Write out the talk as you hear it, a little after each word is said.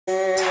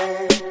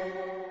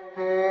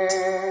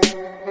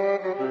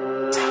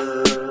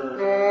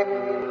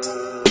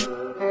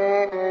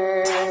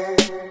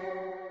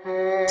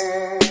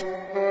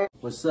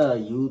What's up,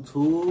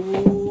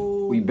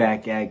 YouTube? We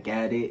back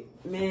at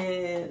it.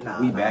 Man,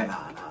 We back.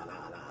 Nah.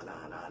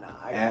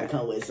 I gotta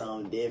come with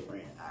something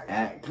different. I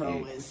gotta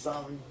come with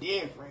something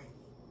different.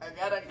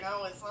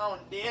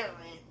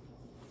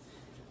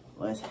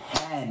 What's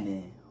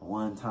happening?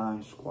 One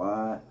Time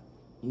Squad.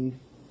 You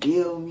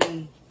feel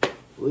me?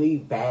 We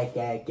back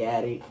at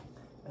it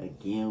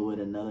again with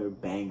another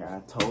banger. I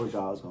told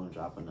y'all I was gonna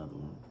drop another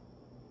one.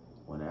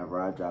 Whenever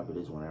I drop it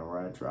is whenever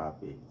I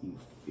drop it. You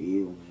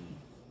feel me?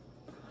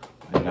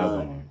 Another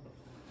one.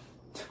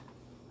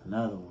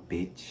 Another one.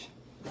 Bitch.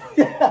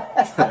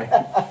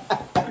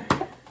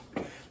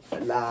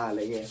 Nah,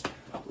 nigga.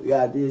 We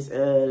got this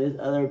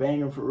other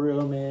banger for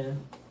real,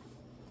 man.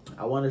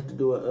 I wanted to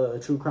do a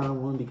true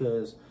crime one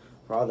because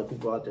for all the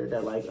people out there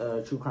that like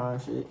true crime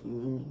shit,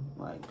 you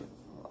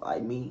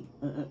like me,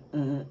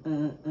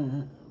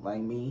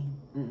 like me,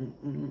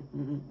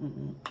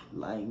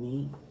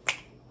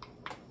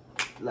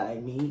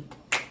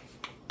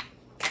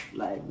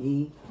 like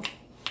me.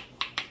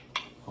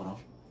 Hold on.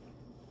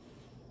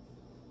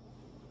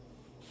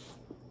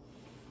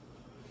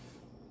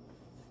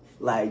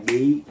 Like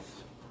me.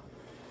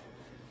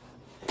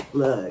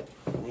 Look,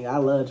 nigga, I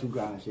love true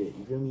crime shit.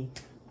 You feel me?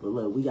 But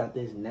look, we got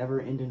this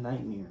never-ending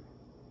nightmare.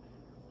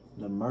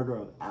 The murder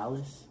of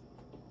Alice.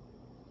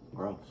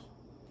 Gross.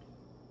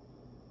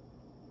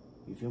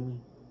 You feel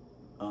me?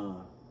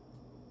 I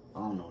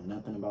don't know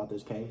nothing about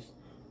this case,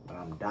 but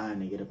I'm dying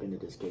to get up into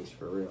this case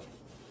for real.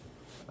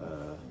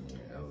 Yeah,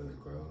 that was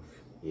gross.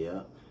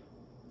 Yeah.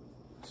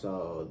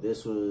 So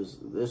this was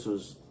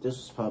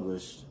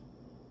published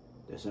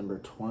December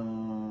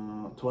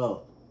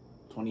 12th,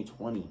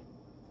 2020,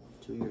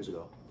 2 years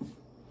ago.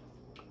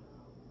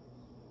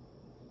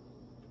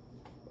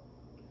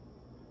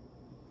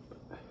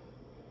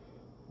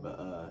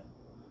 But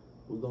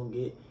we're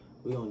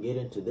gonna get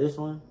into this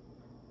one,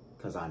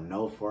 cause I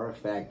know for a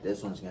fact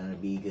this one's gonna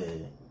be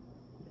good.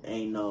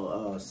 Ain't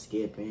no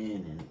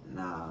skipping, and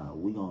nah,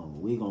 we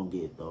gonna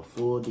get the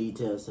full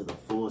details to the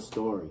full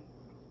story.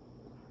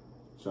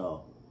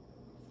 So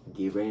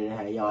get ready to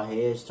have y'all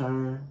heads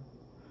turn.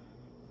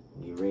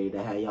 Get ready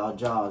to have y'all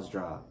jaws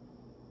drop.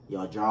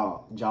 Y'all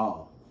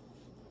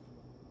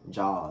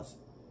jaws,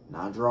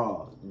 not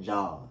draws,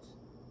 jaws.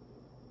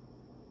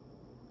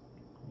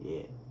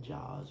 Yeah,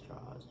 jaws.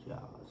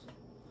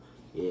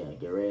 Yeah,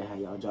 get ready to have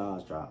y'all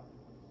jaws drop.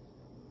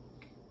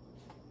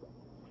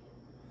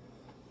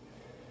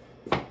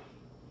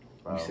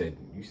 Bro.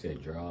 You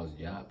said draws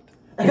dropped.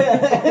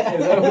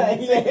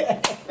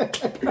 Yeah.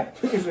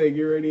 You said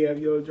get ready to have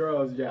your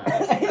draws dropped.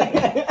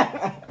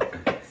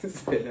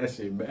 Said that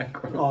shit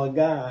backwards. Oh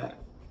God.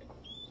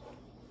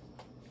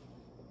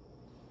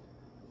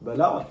 But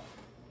no,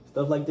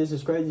 stuff like this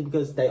is crazy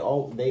because they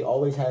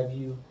always have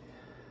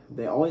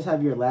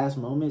your last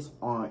moments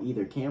on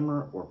either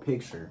camera or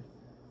picture.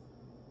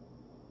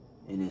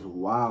 And it's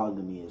wild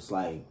to me. It's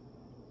like,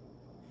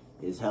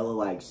 it's hella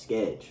like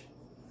sketch.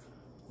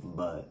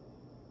 But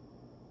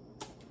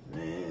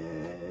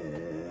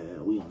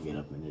man, we gonna get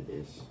up into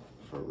this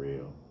for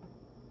real.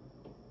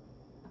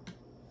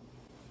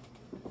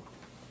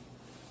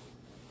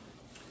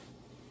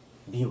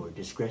 Viewer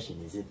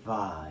discretion is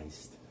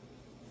advised.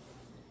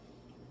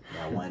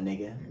 That one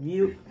nigga.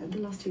 The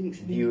last 2 weeks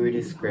of Viewer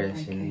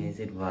discretion is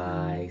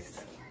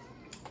advised.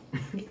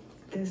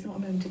 There's not a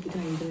moment of the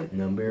day that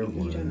Number you don't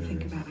one.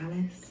 think about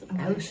Alice.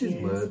 Alice's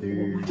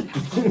mother. What might have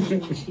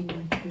happened when she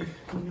might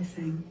have gone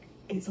missing.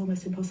 It's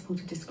almost impossible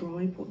to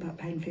describe what that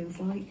pain feels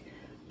like,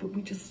 but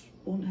we just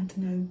want her to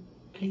know,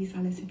 please,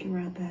 Alice, if you're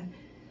out there,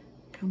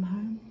 come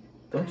home.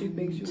 Don't you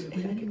think she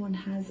If anyone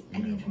has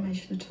any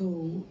information at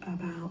all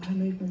about her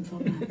movements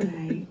on that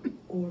day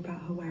or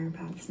about her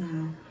whereabouts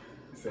now,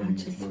 I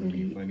just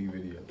really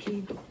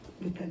plead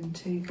with them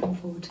to come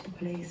forward to the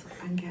police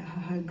and get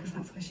her home, because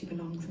that's where she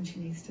belongs and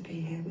she needs to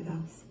be here with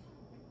us.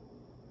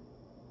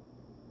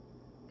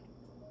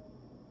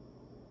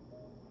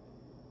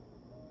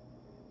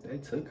 They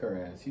took her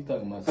ass. She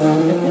talking about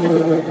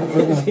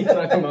something. She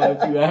talking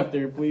about if you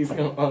after, please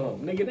come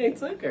home. Nigga, they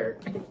took her.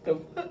 What the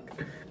fuck?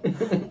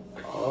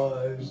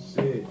 Oh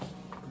shit.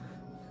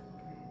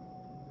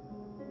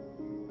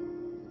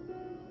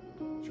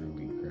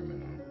 Truly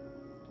criminal.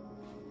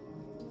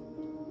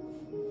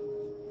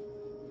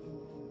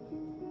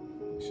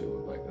 Should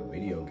look like a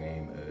video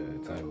game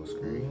title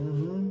screen.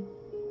 Mm-hmm.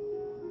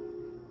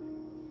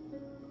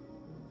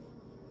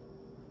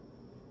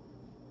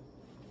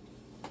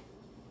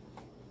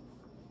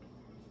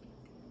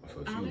 So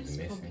she Alice was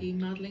missing. Poppy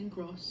Madeline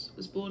Gross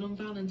was born on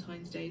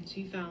Valentine's Day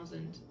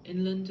 2000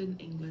 in London,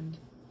 England.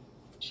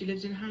 She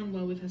lived in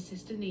Hanwell with her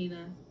sister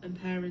Nina and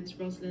parents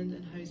Rosalind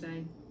and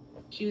Jose.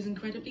 She was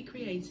incredibly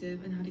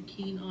creative and had a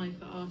keen eye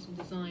for art and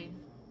design.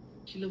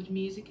 She loved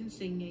music and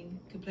singing,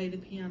 could play the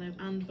piano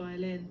and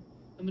violin,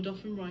 and would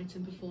often write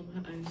and perform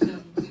her own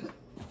songs.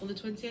 On the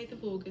 28th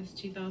of August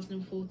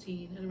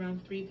 2014 at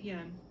around 3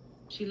 p.m,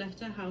 she left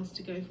her house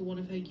to go for one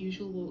of her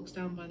usual walks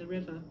down by the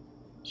river.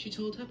 She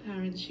told her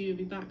parents she would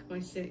be back by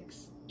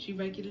 6. She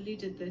regularly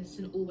did this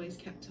and always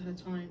kept to her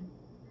time.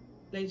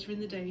 Later in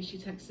the day, she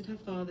texted her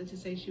father to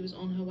say she was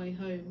on her way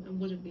home and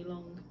wouldn't be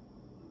long.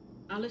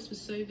 Alice was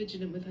so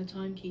vigilant with her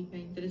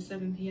timekeeping that as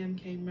 7 p.m.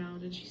 came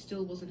round and she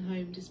still wasn't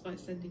home despite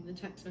sending the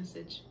text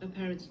message, her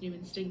parents knew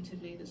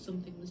instinctively that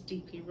something was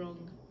deeply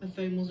wrong. Her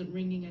phone wasn't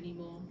ringing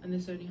anymore, and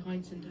this only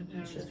heightened her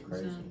parents'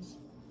 concerns.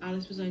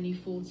 Alice was only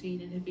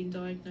 14 and had been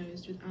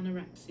diagnosed with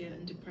anorexia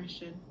and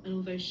depression, and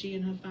although she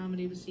and her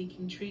family were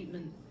seeking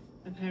treatment,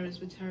 her parents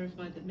were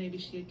terrified that maybe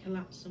she had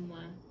collapsed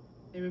somewhere.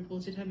 They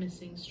reported her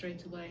missing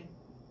straight away.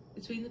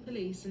 Between the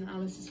police and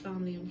Alice's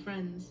family and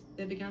friends,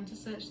 they began to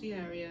search the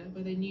area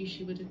where they knew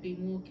she would have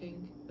been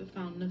walking, but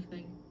found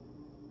nothing.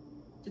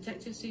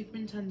 Detective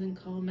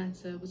Superintendent Carl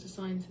Mehta was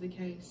assigned to the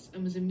case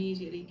and was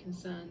immediately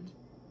concerned.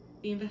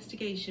 The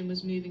investigation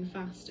was moving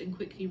fast and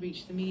quickly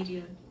reached the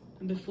media,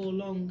 and before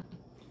long...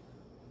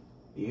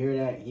 You hear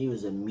that? He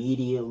was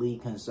immediately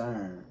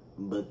concerned,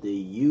 but the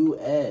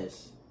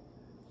U.S.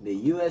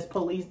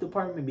 Police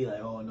Department be like,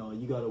 oh no,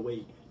 you gotta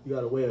wait. You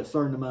gotta wait a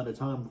certain amount of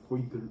time before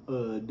you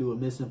can do a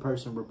missing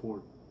person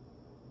report.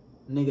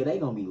 Nigga, they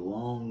gonna be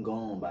long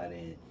gone by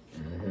then.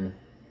 Mm-hmm.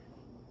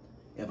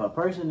 If a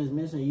person is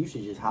missing, you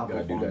should just hop up on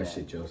that. You gotta do that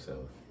shit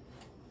yourself.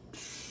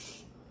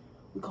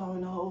 We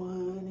calling the whole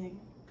hood,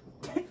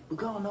 nigga. We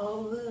calling the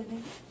whole hood,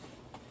 nigga.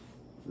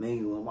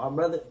 Nigga,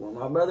 when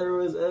my brother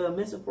was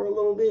missing for a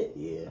little bit,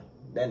 yeah,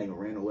 that nigga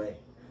ran away.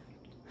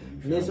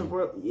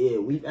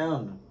 We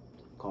found him.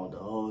 Called the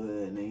whole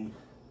hood, nigga.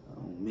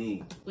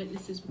 Me.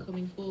 Witnesses were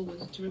coming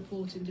forward to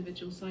report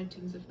individual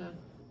sightings of her.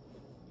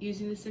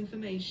 Using this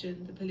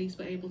information, the police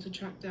were able to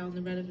track down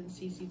the relevant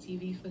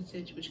CCTV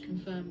footage which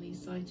confirmed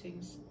these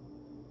sightings.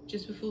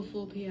 Just before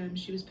 4 p.m,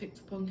 she was picked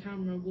up on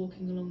camera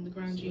walking along the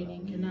Grand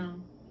Union Canal,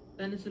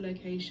 then at a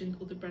location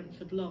called the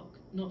Brentford Lock,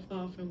 not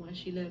far from where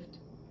she lived.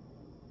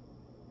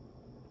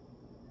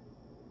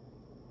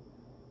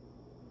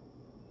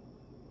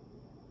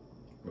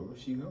 Where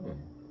was she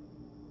going?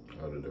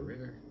 Out of the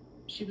river?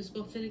 She was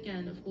spotted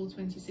again at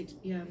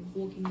 4:26 p.m,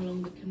 walking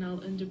along the canal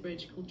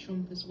underbridge called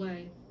Trumpers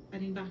Way,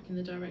 heading back in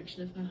the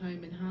direction of her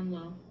home in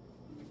Hanwell.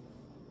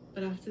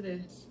 But after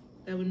this,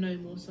 there were no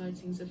more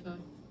sightings of her.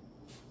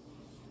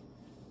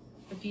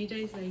 A few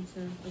days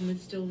later, and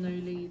with still no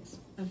leads,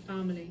 her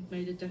family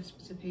made a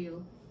desperate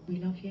appeal. We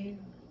love you,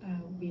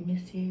 we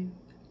miss you,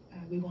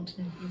 we want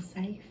to know that you're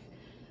safe,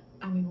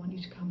 and we want you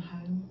to come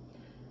home.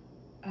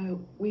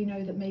 We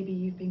know that maybe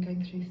you've been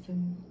going through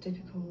some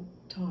difficult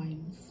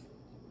times,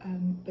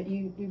 but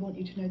we want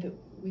you to know that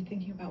we're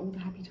thinking about all the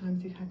happy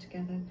times we've had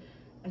together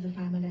as a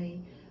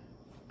family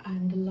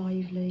and the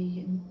lively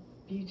and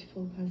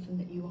beautiful person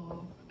that you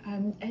are.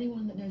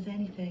 Anyone that knows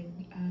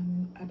anything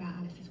about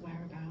Alice's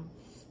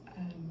whereabouts,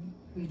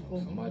 we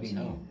want somebody you to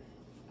know.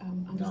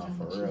 Understand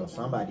for that real, she's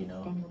somebody a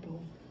know.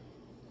 vulnerable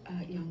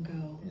young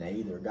girl. And they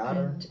either got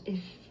her, and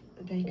if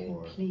they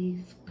could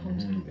please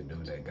contact the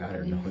dude that got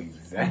her know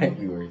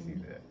exactly where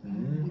she's at.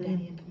 with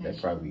any information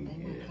That probably, they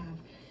might have.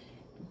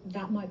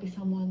 That might be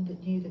someone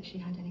that knew that she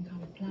had any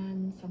kind of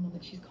plan, someone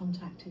that she's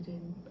contacted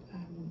in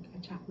a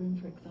chat room,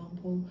 for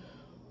example,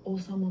 or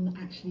someone that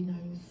actually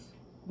knows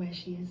where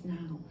she is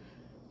now.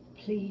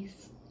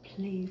 Please,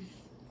 please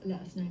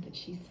let us know that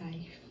she's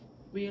safe.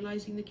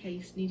 Realising the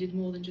case needed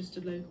more than just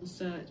a local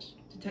search,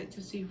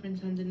 Detective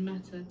Superintendent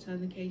Mehta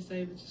turned the case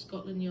over to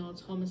Scotland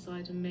Yard's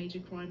Homicide and Major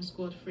Crime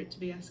Squad for it to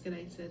be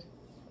escalated.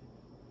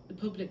 The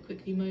public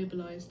quickly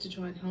mobilised to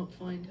try and help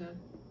find her.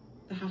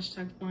 The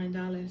hashtag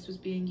 #FindAlice was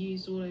being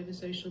used all over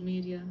social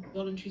media,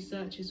 voluntary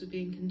searches were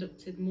being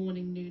conducted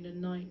morning, noon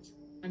and night,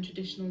 and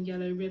traditional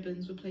yellow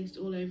ribbons were placed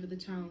all over the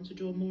town to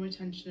draw more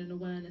attention and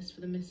awareness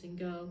for the missing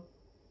girl.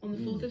 On the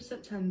 4th of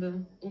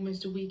September,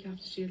 almost a week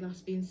after she had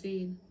last been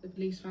seen, the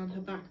police found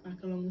her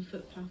backpack along the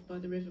footpath by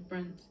the River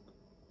Brent.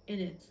 In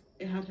it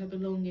had her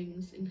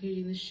belongings,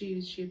 including the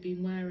shoes she had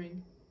been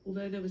wearing.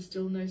 Although there was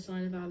still no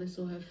sign of Alice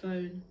or her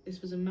phone,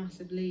 this was a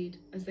massive lead,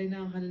 as they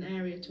now had an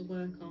area to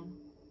work on.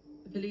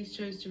 The police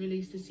chose to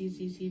release the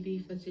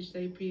CCTV footage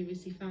they had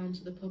previously found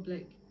to the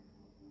public.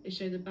 It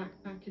showed the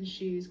backpack and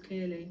shoes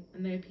clearly,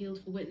 and they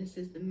appealed for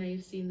witnesses that may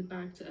have seen the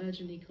bag to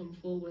urgently come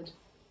forward.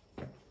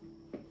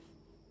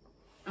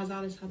 As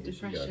Alice had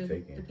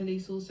depression, the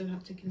police also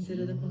had to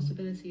consider the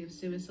possibility of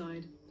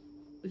suicide.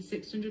 With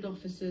 600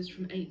 officers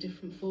from 8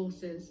 different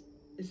forces,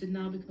 this had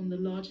now become the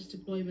largest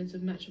deployment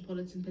of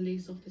Metropolitan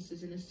Police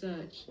officers in a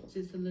search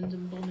since the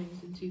London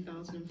bombings in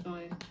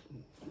 2005.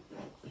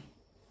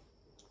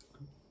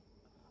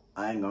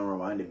 I ain't gonna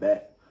rewind it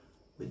back,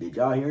 but did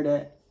y'all hear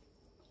that?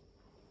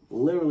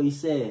 Literally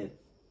said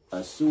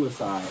a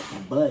suicide,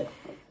 but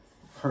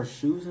her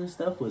shoes and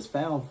stuff was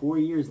found 4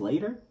 years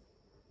later?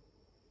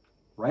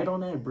 Right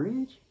on that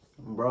bridge?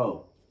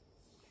 Bro,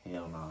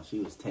 hell no, she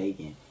was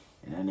taken,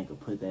 and that nigga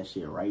put that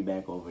shit right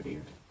back over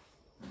there.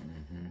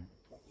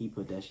 He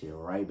put that shit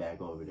right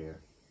back over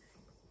there.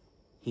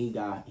 He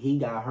got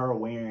her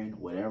wearing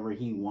whatever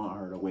he want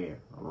her to wear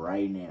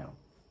right now,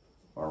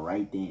 or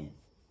right then.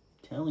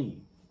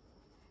 Telling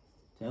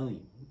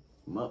you.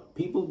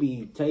 People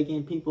be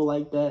taking people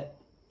like that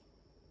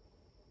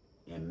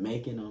and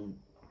making them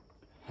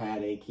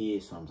have their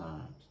kids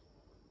sometimes.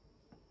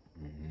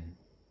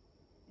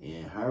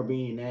 And her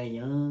being that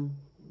young,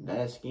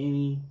 that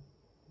skinny,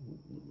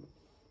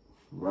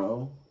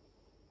 bro,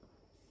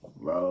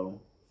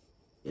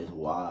 it's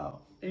wild.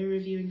 They were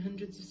reviewing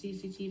hundreds of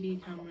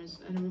CCTV cameras,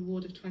 and a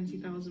reward of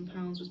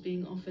 £20,000 was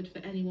being offered for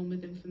anyone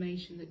with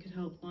information that could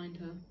help find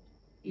her.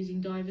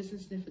 Using divers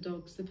and sniffer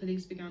dogs, the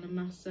police began a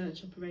mass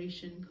search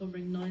operation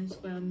covering 9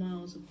 square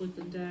miles of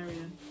woodland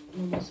area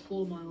and almost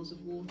 4 miles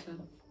of water.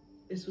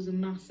 This was a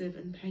massive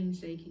and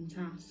painstaking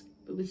task,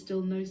 but with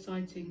still no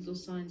sightings or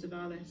signs of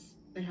Alice,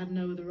 they had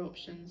no other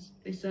options.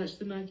 They searched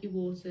the murky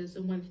waters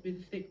and went through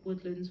the thick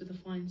woodlands with a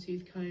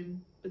fine-tooth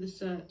comb, but the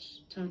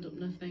search turned up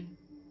nothing.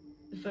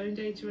 The phone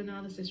data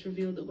analysis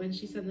revealed that when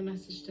she sent the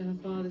message to her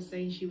father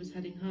saying she was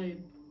heading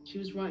home, she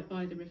was right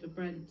by the River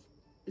Brent.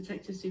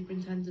 Detective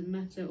Superintendent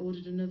Mehta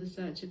ordered another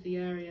search of the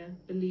area,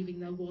 believing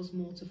there was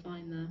more to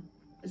find there.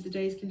 As the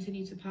days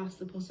continued to pass,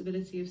 the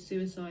possibility of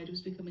suicide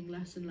was becoming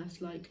less and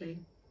less likely.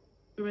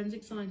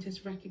 Forensic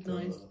scientists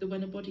recognised that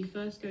when a body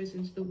first goes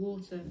into the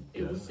water,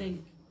 it will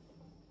sink.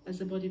 As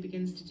the body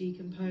begins to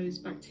decompose,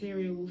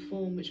 bacteria will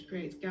form which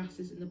creates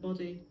gases in the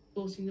body,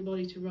 forcing the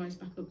body to rise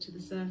back up to the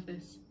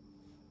surface.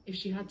 If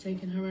she had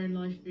taken her own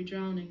life through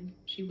drowning,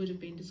 she would have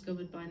been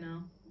discovered by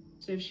now.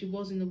 So if she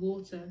was in the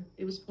water,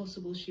 it was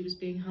possible she was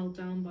being held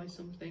down by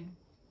something.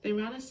 They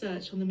ran a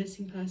search on the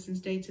missing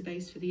persons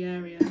database for the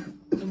area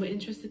and were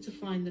interested to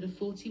find that a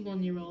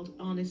 41-year-old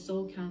Arnis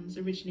Solkans,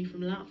 originally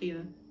from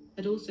Latvia,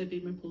 had also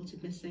been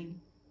reported missing.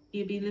 He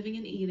had been living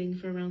in Ealing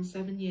for around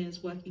 7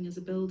 years working as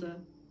a builder,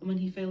 and when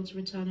he failed to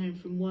return home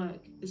from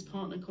work, his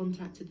partner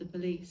contacted the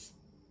police.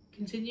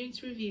 Continuing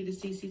to review the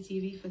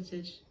CCTV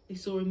footage, they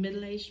saw a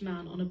middle-aged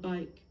man on a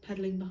bike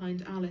pedalling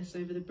behind Alice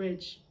over the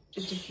bridge,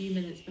 just a few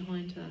minutes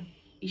behind her.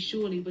 He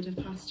surely would have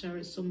passed her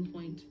at some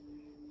point.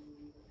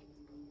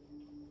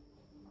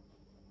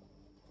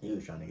 He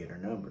was trying to get her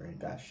number and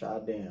got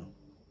shot down.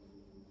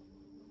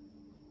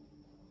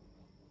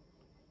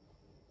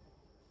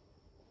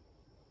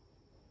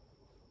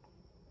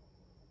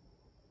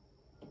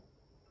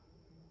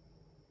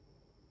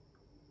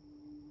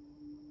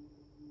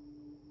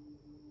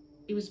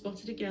 He was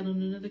spotted again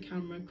on another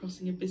camera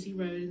crossing a busy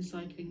road and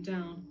cycling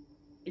down.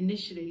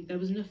 Initially, there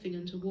was nothing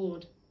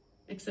untoward,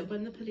 except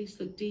when the police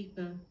looked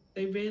deeper,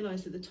 they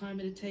realised that the time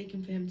it had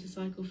taken for him to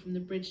cycle from the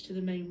bridge to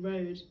the main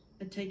road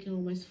had taken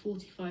almost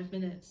 45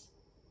 minutes,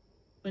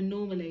 when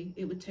normally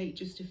it would take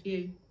just a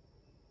few.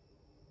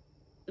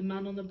 The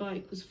man on the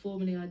bike was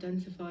formally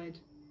identified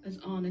as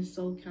Arnis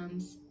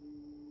Solkans.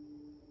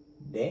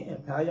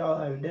 Damn, how y'all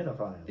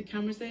identify him? The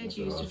cameras they had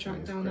used to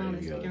track down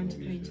Alice began to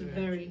paint a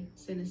very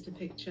sinister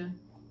picture.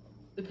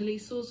 The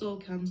police saw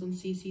Zolkans on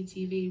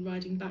CCTV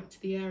riding back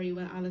to the area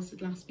where Alice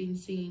had last been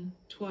seen,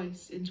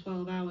 twice in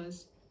 12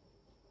 hours.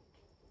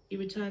 He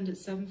returned at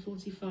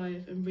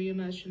 7:45 and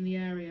re-emerged from the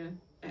area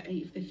at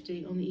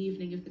 8:50 on the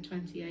evening of the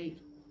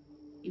 28th.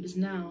 He was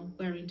now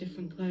wearing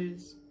different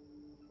clothes.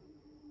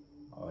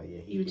 Oh yeah,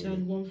 He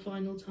returned one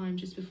final time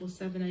just before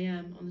 7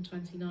 a.m. on the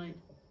 29th.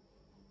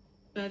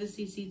 Further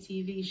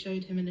CCTV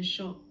showed him in a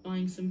shop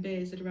buying some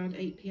beers at around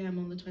 8 p.m.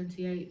 on the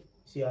 28th.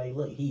 See how he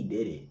looked? He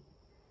did it.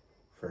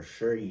 For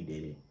sure he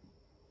did it.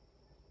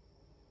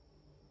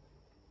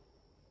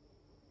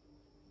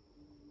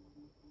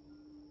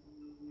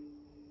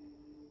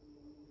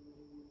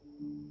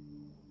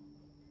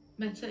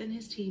 Mehta and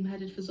his team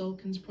headed for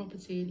Zolkan's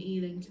property in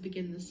Ealing to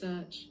begin the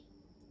search.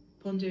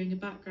 Upon doing a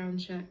background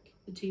check,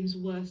 the team's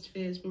worst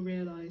fears were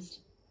realised.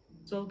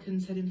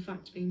 Zolkans had in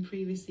fact been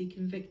previously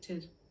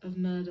convicted of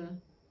murder.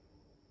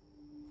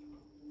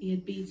 He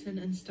had beaten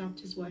and stabbed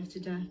his wife to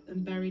death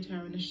and buried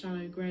her in a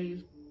shallow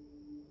grave.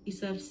 He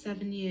served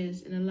 7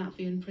 years in a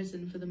Latvian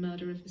prison for the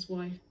murder of his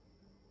wife.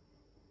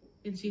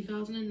 In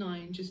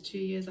 2009, just 2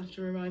 years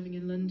after arriving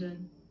in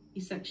London, he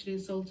sexually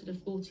assaulted a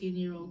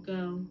 14-year-old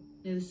girl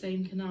near the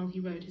same canal he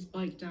rode his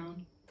bike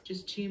down,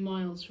 just 2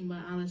 miles from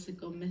where Alice had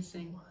gone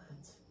missing.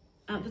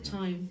 At the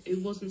time,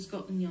 it wasn't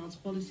Scotland Yard's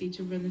policy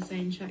to run the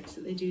same checks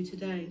that they do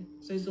today,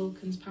 so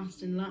Zolkan's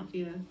past in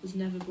Latvia was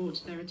never brought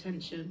to their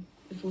attention.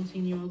 The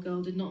 14-year-old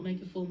girl did not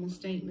make a formal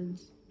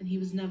statement, and he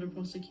was never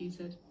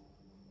prosecuted.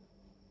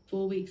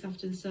 4 weeks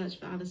after the search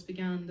for Alice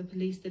began, the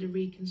police did a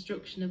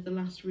reconstruction of the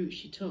last route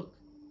she took,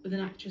 with an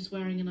actress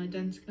wearing an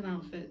identical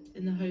outfit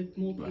in the hope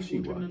more people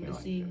would remember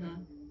seeing her.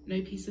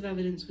 No piece of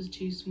evidence was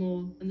too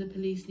small, and the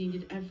police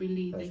needed every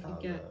lead they could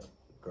get.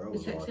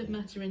 Detective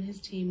Mehta and his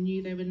team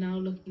knew they were now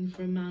looking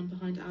for a man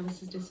behind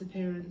Alice's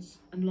disappearance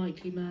and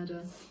likely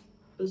murder,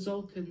 but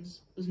Zolkans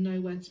was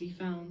nowhere to be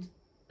found,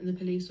 and the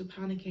police were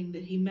panicking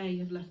that he may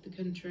have left the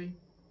country.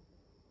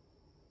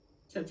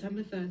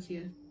 September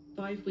 30th,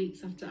 5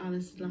 weeks after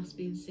Alice had last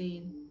been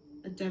seen,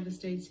 a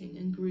devastating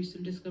and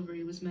gruesome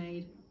discovery was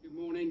made. Good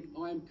morning,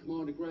 I am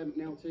Commander Graham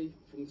McNulty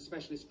from the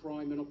Specialist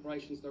Crime and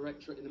Operations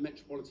Directorate in the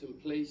Metropolitan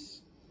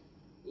Police.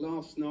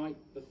 Last night,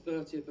 the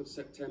 30th of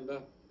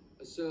September,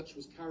 a search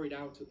was carried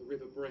out at the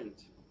River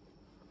Brent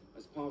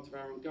as part of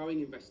our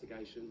ongoing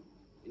investigation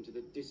into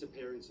the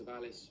disappearance of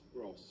Alice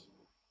Ross.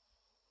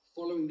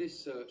 Following this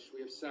search,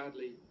 we have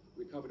sadly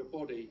recovered a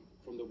body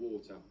from the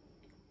water.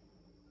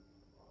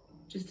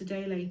 Just a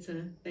day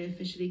later, they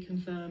officially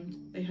confirmed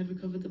they had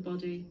recovered the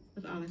body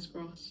of Alice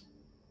Gross.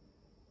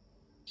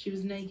 She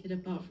was naked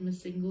apart from a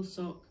single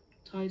sock,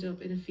 tied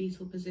up in a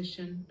fetal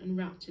position and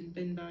wrapped in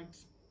bin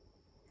bags.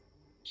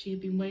 She had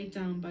been weighed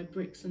down by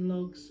bricks and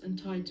logs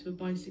and tied to a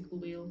bicycle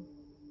wheel.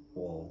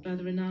 Whoa.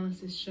 Further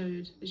analysis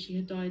showed that she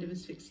had died of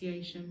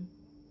asphyxiation.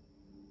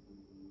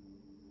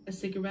 A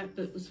cigarette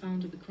butt was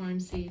found at the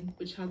crime scene,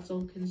 which had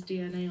Zolkin's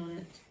DNA on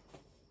it.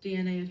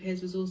 DNA of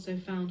his was also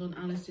found on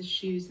Alice's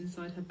shoes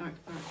inside her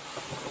backpack.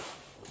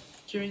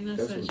 During their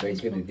search for his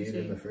property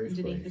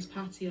underneath his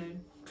patio,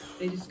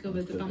 they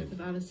discovered the back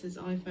of Alice's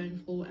iPhone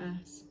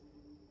 4S.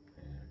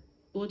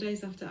 4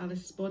 days after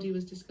Alice's body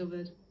was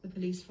discovered, the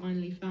police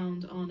finally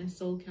found Arnis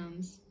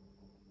Zolkans.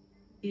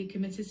 He had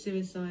committed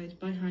suicide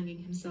by hanging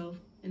himself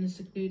in a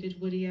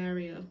secluded woody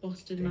area of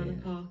Boston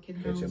Manor Park in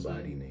Hounslow. Catch your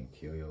body and then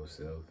kill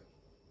yourself.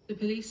 The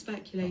police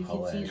speculated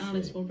he'd seen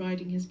Alice while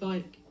riding his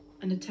bike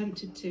and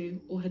attempted to,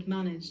 or had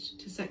managed,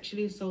 to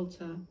sexually assault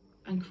her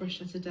and crush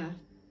her to death.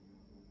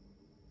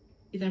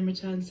 He then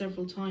returned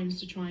several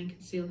times to try and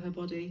conceal her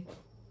body.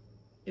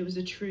 It was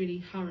a truly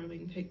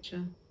harrowing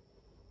picture.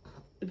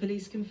 The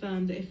police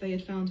confirmed that if they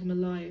had found him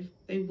alive,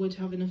 they would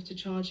have enough to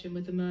charge him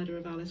with the murder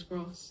of Alice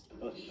Gross.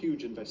 A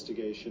huge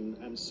investigation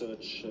and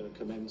search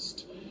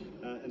commenced,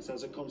 and so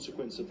as a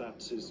consequence of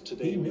that, is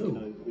today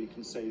we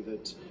can say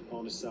that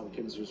Arnis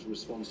Zolkans was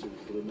responsible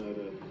for the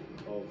murder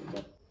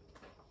of.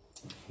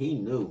 He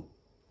knew.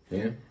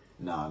 Yeah?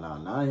 No,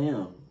 not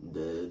him.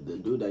 The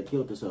dude that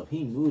killed himself.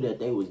 He knew that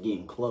they was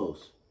getting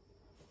close,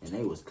 and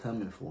they was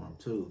coming for him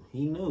too.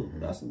 He knew.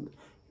 And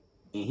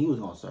he was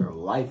gonna serve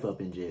life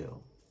up in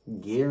jail,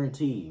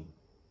 guaranteed.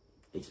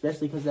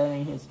 Especially because that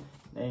ain't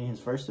his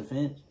first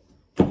offense.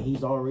 And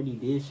he's already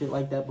did shit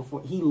like that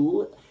before. He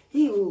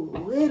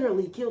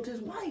literally killed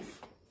his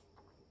wife,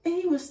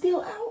 and he was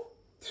still out.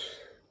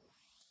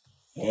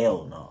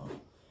 Hell no.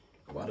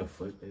 Why the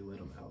fuck they let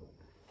him out?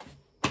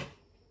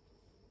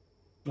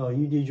 Oh,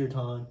 you did your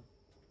time.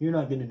 You're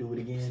not gonna do it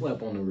again.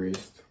 Slap on the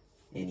wrist.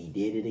 And he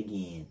did it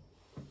again.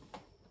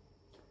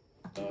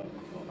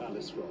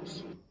 Alice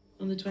Gross.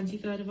 On the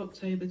 23rd of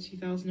October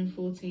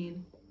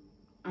 2014,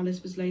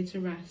 Alice was laid to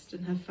rest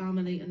and her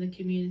family and the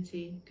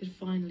community could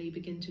finally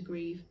begin to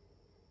grieve.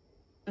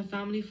 Her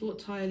family fought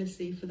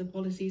tirelessly for the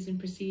policies and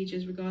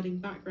procedures regarding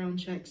background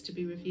checks to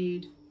be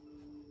reviewed.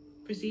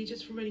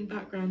 Procedures for running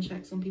background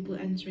checks on people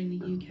entering the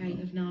UK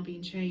have now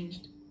been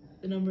changed.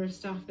 The number of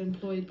staff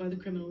employed by the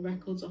Criminal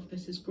Records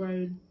Office has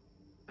grown,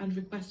 and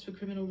requests for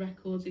criminal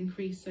records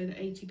increased so that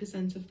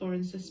 80% of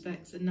foreign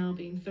suspects are now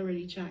being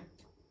thoroughly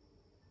checked.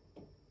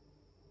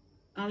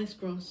 Alice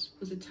Gross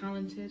was a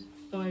talented,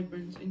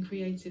 vibrant and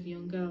creative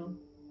young girl.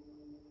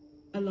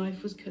 Her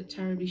life was cut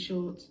terribly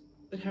short,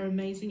 but her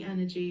amazing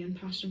energy and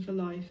passion for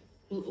life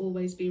will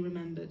always be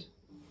remembered.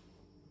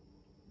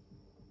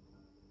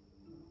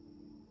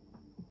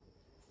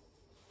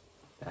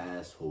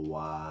 That's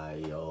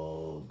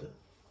wild.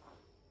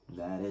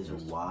 That is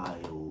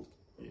wild.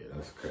 Yeah,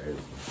 that's crazy.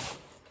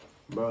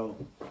 Bro.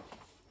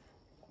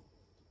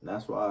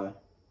 That's why,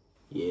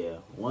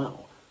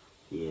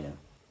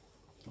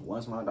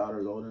 once my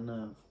daughter's old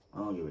enough, I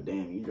don't give a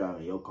damn. You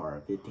driving your car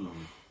at 15.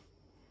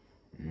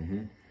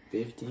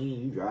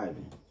 15, you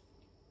driving.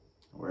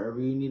 Wherever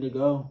you need to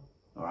go,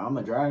 or I'm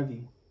going to drive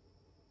you.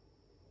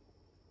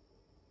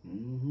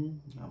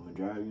 I'm going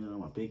to drive you, I'm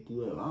going to pick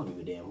you up. I don't give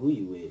a damn who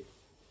you with.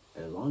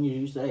 As long as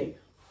you safe.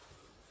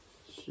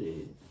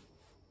 Shit.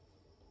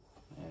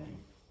 Hey,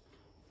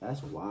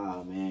 that's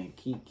wild, man.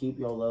 Keep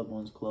your loved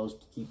ones close.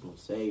 Keep them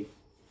safe.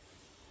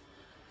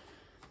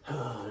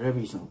 There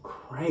be some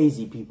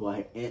crazy people.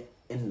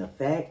 And the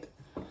fact,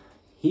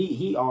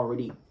 he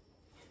already,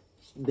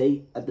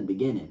 at the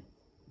beginning,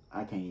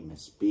 I can't even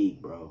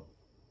speak, bro.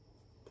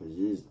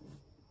 Because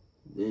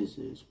this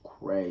is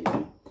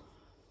crazy.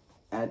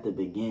 At the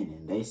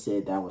beginning, they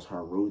said that was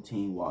her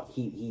routine walk.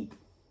 He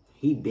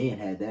been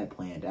had that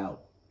planned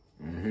out.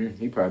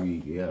 He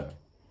probably,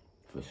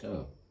 for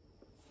sure.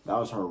 That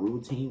was her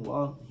routine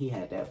walk. He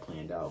had that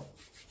planned out.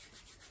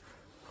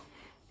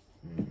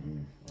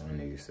 That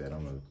nigga said,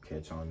 I'm going to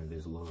catch on to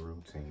this little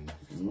routine.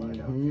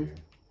 Slide out there.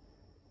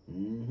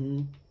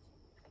 And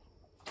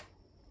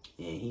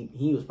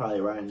he was probably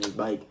riding his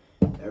bike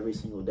every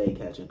single day,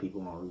 catching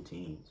people on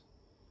routines.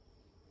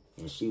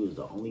 And she was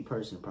the only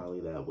person probably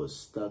that was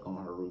stuck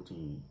on her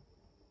routine.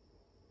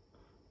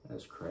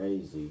 That's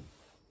crazy.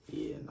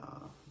 Yeah,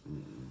 nah.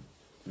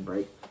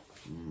 Break.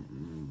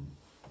 And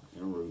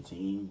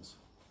routines.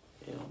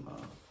 Hell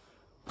no.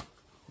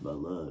 But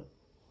look.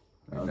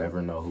 I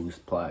never know who's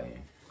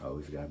plotting.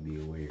 Always gotta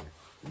be aware.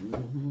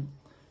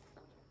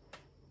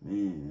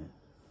 Man.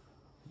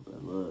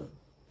 But look.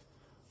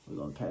 We're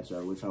gonna catch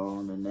up with y'all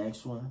on the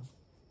next one.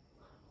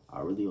 I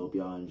really hope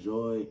y'all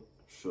enjoyed.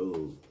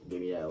 So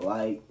give me that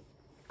like,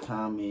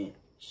 comment,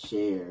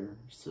 share,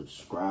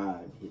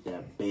 subscribe, hit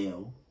that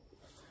bell.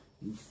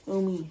 You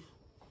feel me?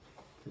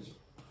 Cause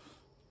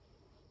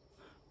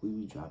we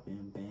be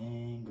dropping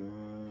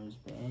bangers.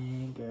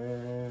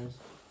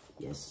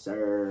 Yes,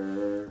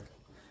 sir.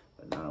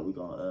 Nah, we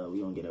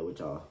gonna get it with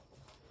y'all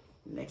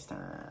next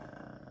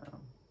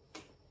time.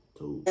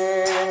 Too.